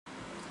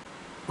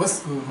What's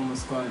good, Homo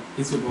Squad?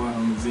 It's your boy,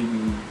 Homo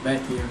Ziggy,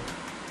 back here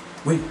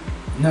with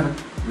another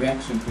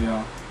reaction for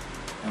y'all.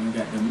 And we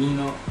got the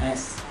MINA I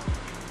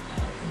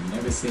can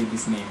never say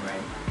this name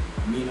right.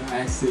 MINA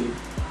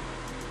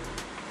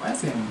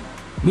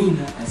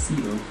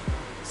ASHIDO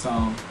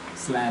song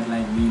Slide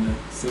Like MINA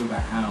Silva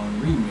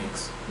Hound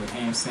remix with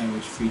Ham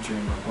Sandwich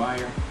featuring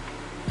McGwire.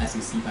 As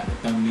you see by the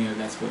thumbnail,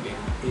 that's what it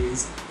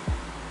is.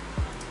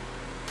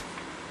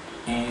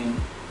 And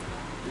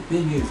the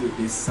thing is with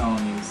this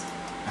song is,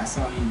 I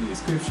saw in the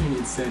description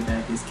it said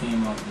that this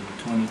came out in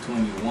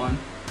 2021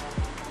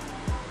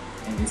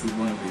 and this is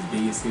one of his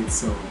biggest hits.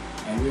 So,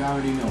 and we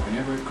already know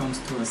whenever it comes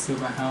to a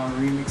Silva Hound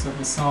remix of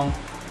a song,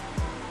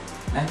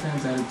 9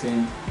 times out of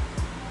 10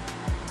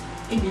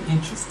 it'd be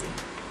interesting,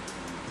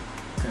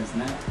 because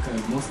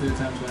most of the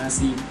times when I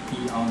see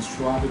he on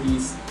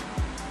Strawberry's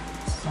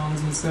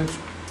songs and such,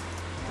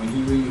 when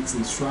he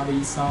remixes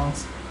Strawberry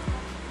songs,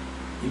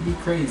 it'd be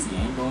crazy,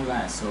 I ain't gonna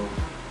lie. So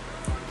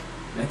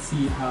let's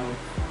see how.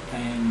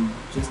 And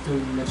just to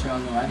let y'all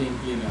know, I didn't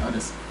hear the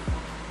others.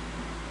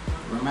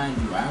 Remind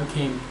you, I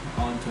came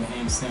on to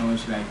Ham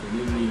Sandwich like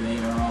literally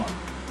later on.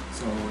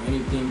 So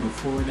anything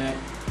before that,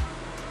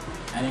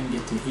 I didn't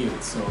get to hear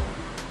it. So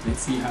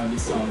let's see how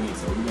this song is.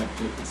 So we gotta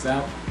check this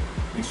out.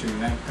 Make sure you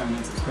like,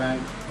 comment,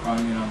 subscribe.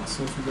 Follow me on my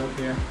socials up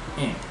there.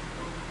 And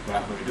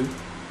without further ado,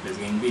 let's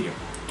get in the video.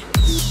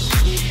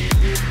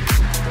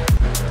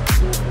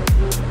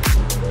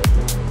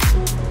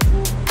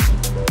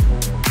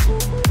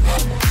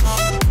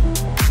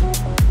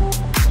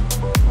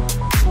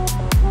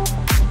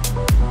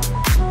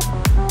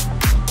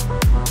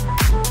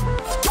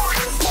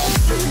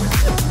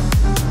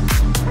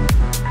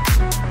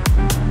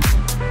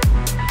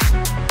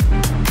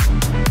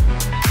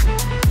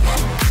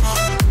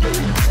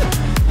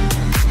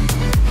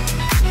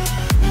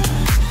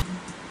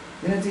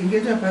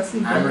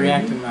 I'm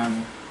reacting,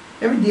 mommy.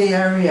 Every day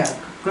I react.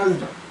 Close the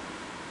door.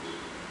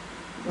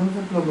 Don't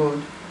you plug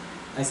out?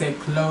 I said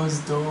close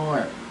door.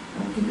 I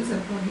think you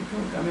said plug it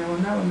out. I mean, I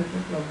want to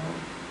plug out.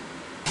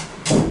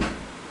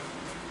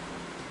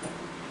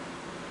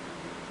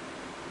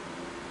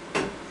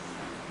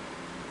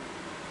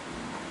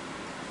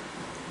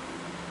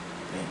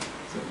 Okay,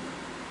 so,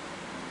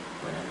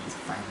 but at least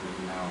finally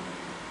now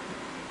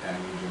that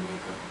I'm in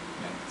Jamaica,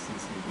 like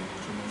since we've been in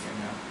Jamaica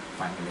now,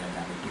 finally I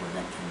got a door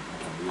that I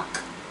can lock.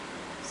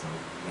 So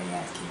they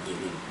ass can't get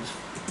in.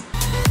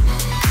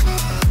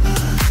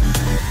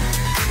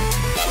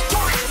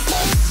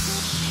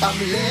 I'm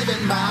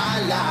living my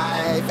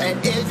life,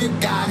 and if you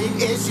got an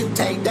issue,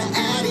 take the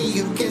addy,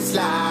 you can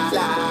slide.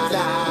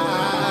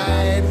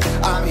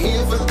 I'm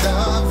here for the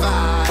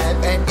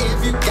vibe, and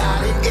if you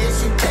got an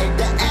issue, take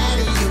the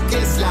addy, you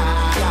can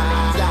slide.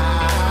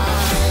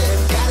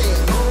 Got it,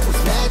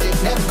 moves, magic,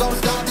 never gonna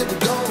stop till the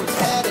goal's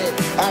headed.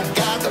 I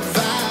got the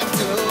vibe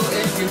too,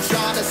 if you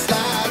tryna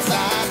slide.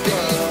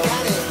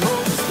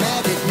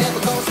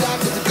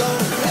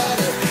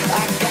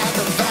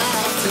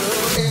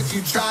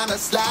 Trying to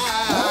slide.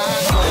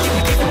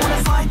 If you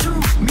wanna slide through,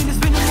 MINA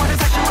spinning what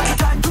is actually like a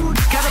giant food.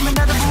 Got them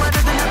another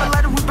wetter than ever,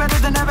 let it with better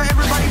than ever.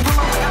 Everybody pull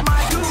up like I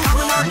might do. I'm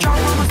an art charm,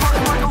 I'm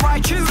sparking like a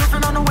right shoe.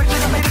 Surfing on the wave,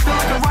 I made it feel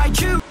like a right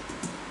shoe.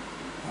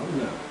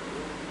 Hold up.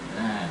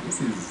 Nah, this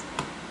is.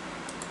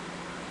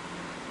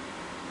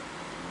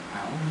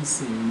 I always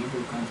say whenever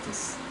it comes to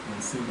when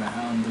Silva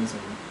Hound does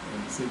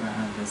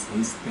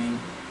his thing,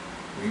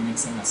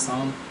 remixing a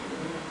song,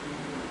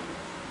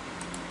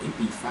 it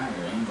be fire,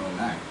 I ain't gonna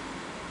lie.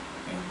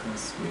 And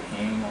cause with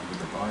him or with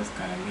the bars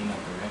kinda lean up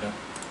the redder.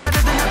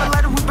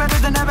 Better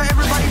than ever,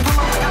 everybody pull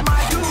up like I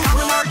might do. I'm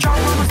an art charm,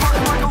 I'm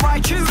sparking like a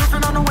right shoe.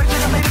 Surfing on the wave,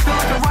 I made it feel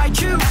like a right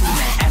shoe.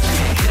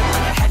 Estimate, hit him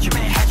like a hatchet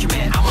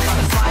man. I'm about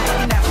to slide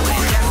like an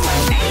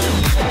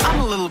avalanche. I'm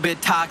a little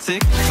bit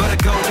toxic, but I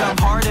go jump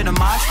hard in a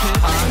mosh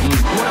pit.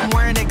 What I'm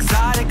wearing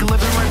exotic,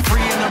 living rent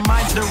free in their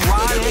minds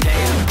neurotic.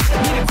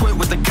 Need to quit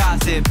with the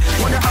gossip.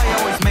 Wonder how you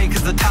always make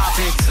us the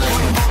topics.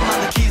 Holding on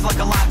the keys like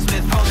a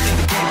locksmith, posting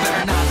the game,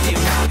 better not see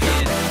him knock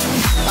it.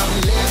 I'm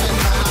living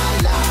my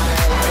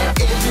life,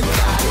 if you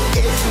got it,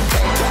 if you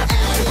take the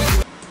addy.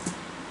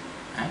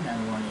 I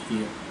kinda wanna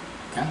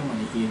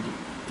hear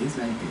it's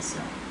like this,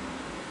 y'all.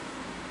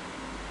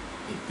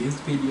 If this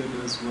video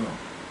does well,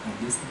 and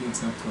this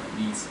gets up to at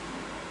least,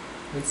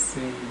 let's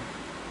say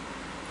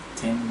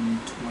 10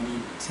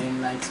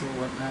 likes or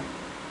whatnot,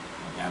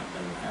 that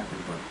will happen.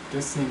 But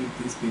just saying,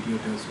 if this video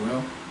does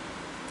well,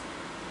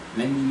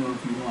 let me know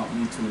if you want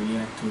me to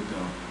react to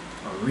the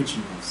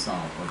original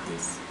song of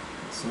this.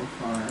 So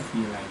far, I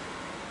feel like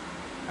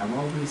I've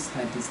always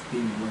had this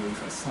thing where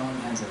if a song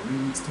has a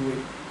remix to it,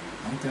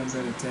 9 times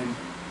out of 10,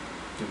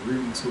 the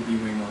remix will be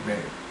way more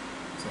better.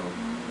 So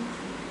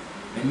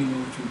let me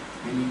know if you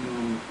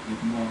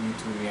want me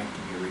to react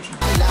to the original.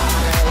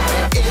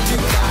 If you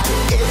got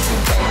it, if you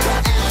take the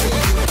addy,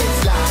 you can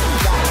slide.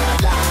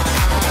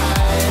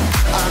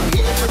 I'm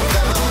here for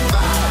the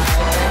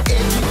vibe.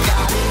 If you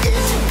got it,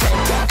 if you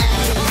take the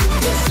addy, you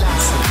can slide.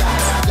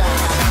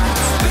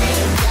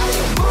 Got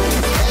it,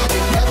 move,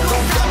 heavy, never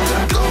gonna stop till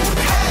the goal's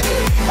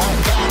headed. I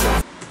got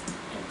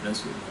it.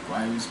 Plus with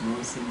McGwire's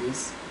voice in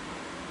this,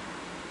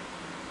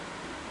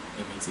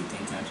 it makes it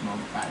 10 times more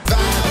fire.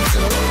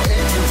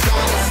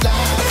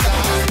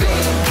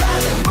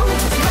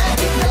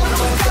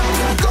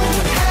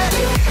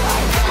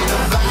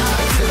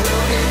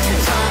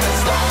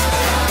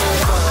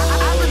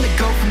 I'm in the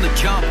go from the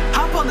jump.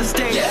 Hop on the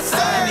stage, Yes, sir.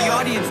 and the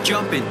audience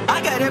jumping.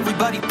 I got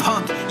everybody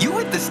pumped. You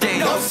hit the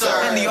stage, No, sir.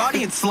 and the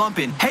audience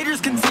slumping.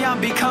 Haters can see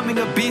I'm becoming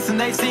a beast, and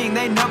they seeing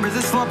they numbers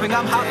is slumping.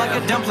 I'm hot like a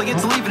dumpling,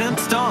 it's leaving them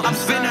stumped. I'm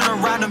spinning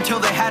around them till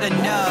they had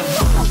enough.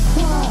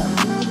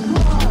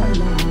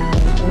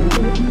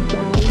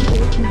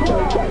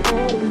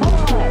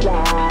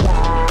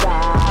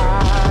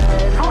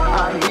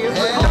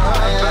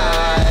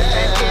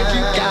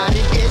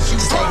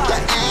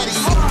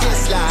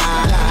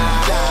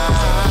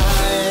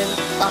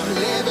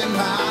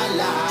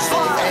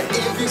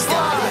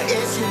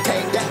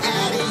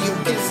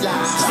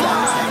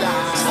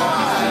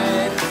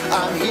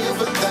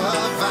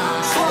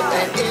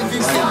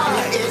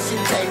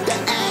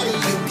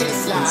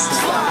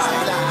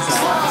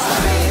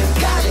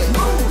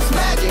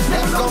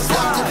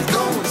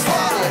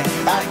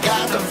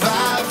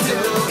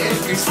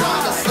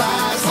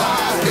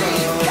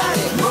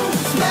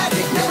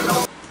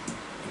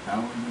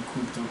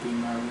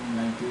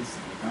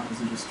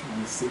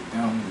 Sit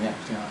down and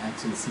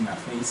actually see my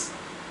face,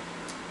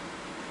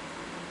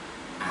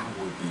 I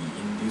would be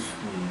in this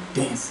room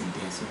dancing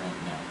right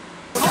now.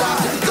 I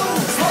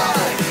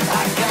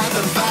got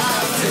the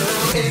vibe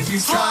too. If you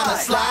tryna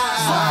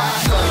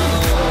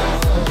slide.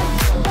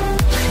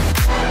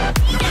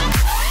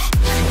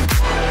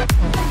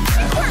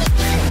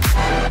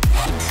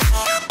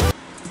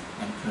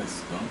 And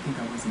plus, don't think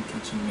I wasn't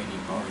catching many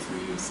bars where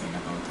you were saying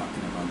about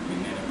talking about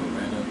Banana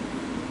Beretta,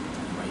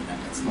 talking about you got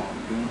that small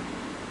girl.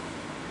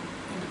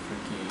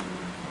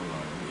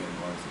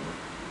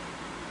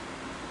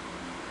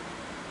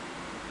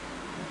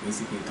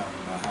 Basically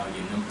talking about how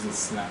your numbers are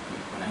slapping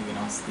when I get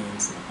on stage,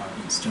 so the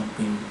audience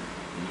jumping,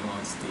 when you're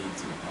on stage,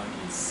 the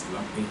audience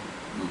slumping.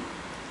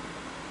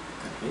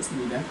 Because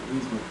basically that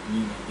is what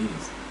MINA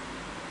is.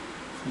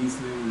 She's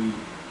literally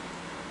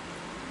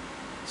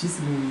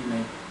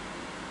like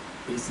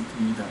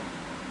basically the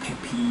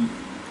peppy,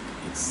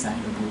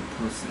 excitable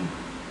person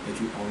that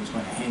you always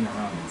want to hang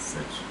around and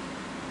such.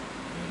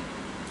 And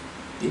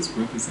this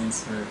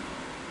represents her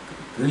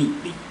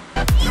completely.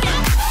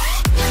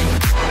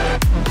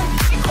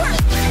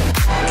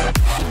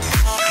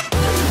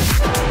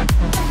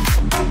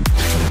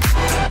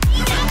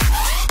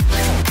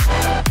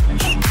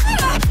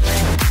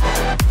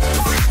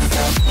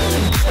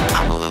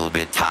 I'm a little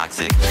bit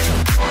toxic.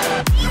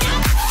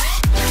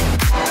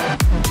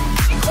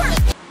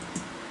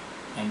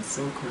 And it's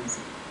so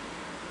crazy.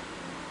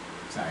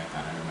 Sorry, I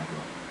thought I heard my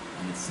door.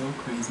 And it's so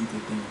crazy to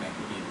think that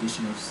with the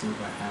addition of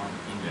Silva, Hound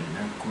in the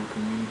nerdcore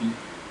community,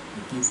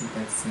 it gives it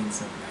that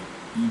sense of like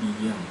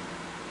EDM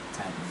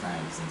type of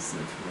vibes and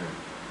such, where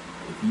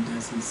if he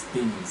does his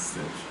thing and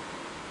such,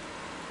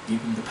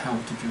 give him the power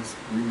to just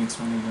remix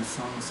one of your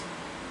songs,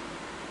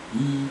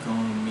 he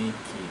gonna make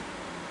it.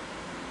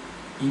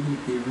 Even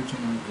if the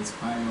original is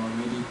fire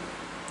already,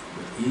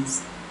 with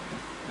his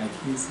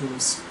little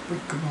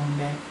sprinkle on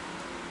that,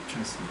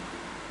 trust me,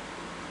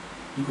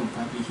 you gonna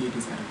probably hear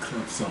this at a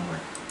club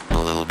somewhere. I'm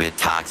a little bit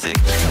toxic.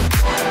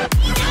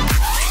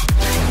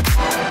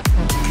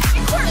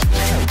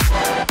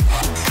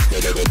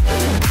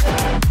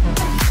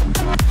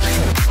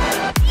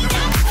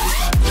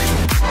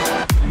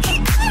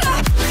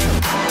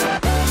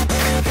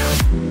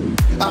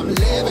 I'm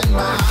living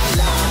my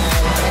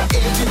life.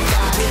 If you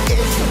got it,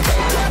 if you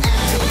take the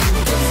addy, you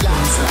can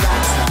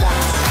slide.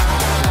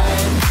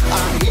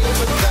 I'm here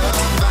with the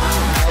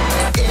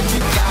vibe. If you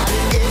got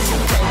it, if you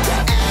take the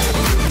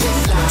addy, you can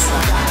slide.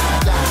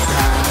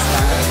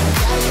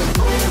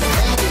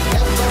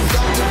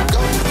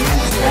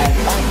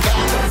 I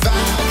got the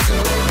vibe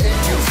too. If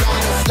you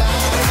tryna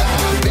slide,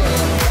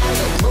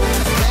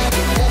 move,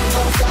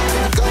 let's go,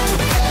 go. I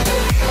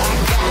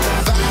got the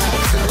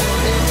vibe too.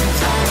 If you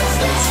tryna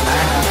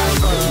slide.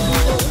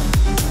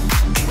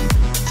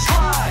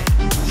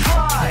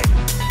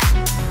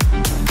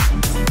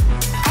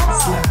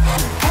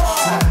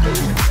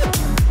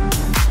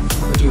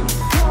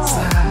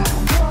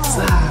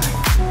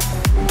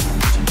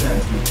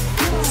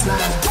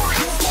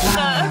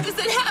 Does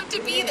it have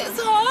to be this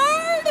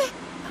hard?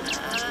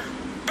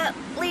 At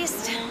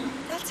least,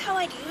 that's how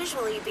I'd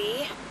usually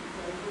be.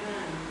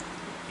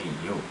 Hey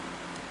yo,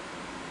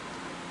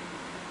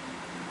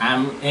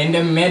 I'm in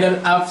the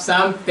middle of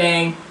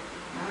something.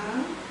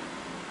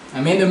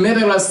 I'm in the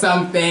middle of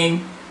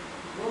something.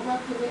 Go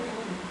back to the end.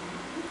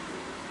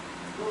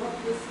 Go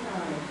up this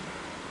side.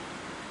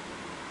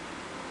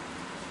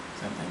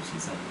 Sometimes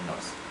she's something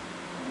else.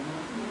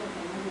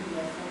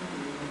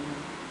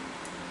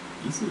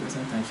 You see that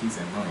sometimes she's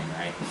annoying,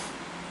 right?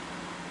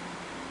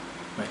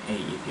 But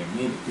hey, if you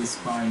made it this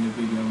far in the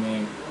video,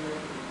 man,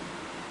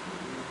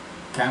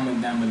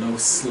 comment down below,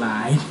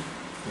 slide.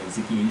 Because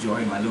if you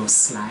enjoy my little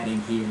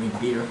sliding here and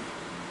there,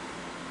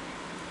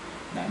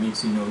 that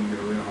makes you know you're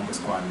a real Humble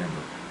Squad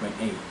member. But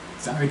hey,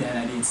 sorry that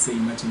I didn't say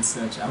much and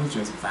such. I was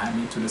just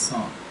vibing to the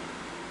song.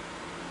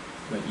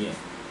 But yeah,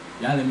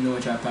 y'all let me know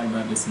what y'all thought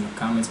about this in the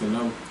comments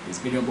below. This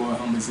video boy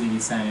Humble Ziggy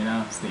signing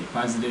out. Stay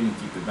positive and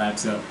keep the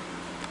vibes up.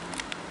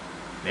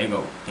 There you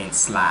go, and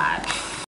slide.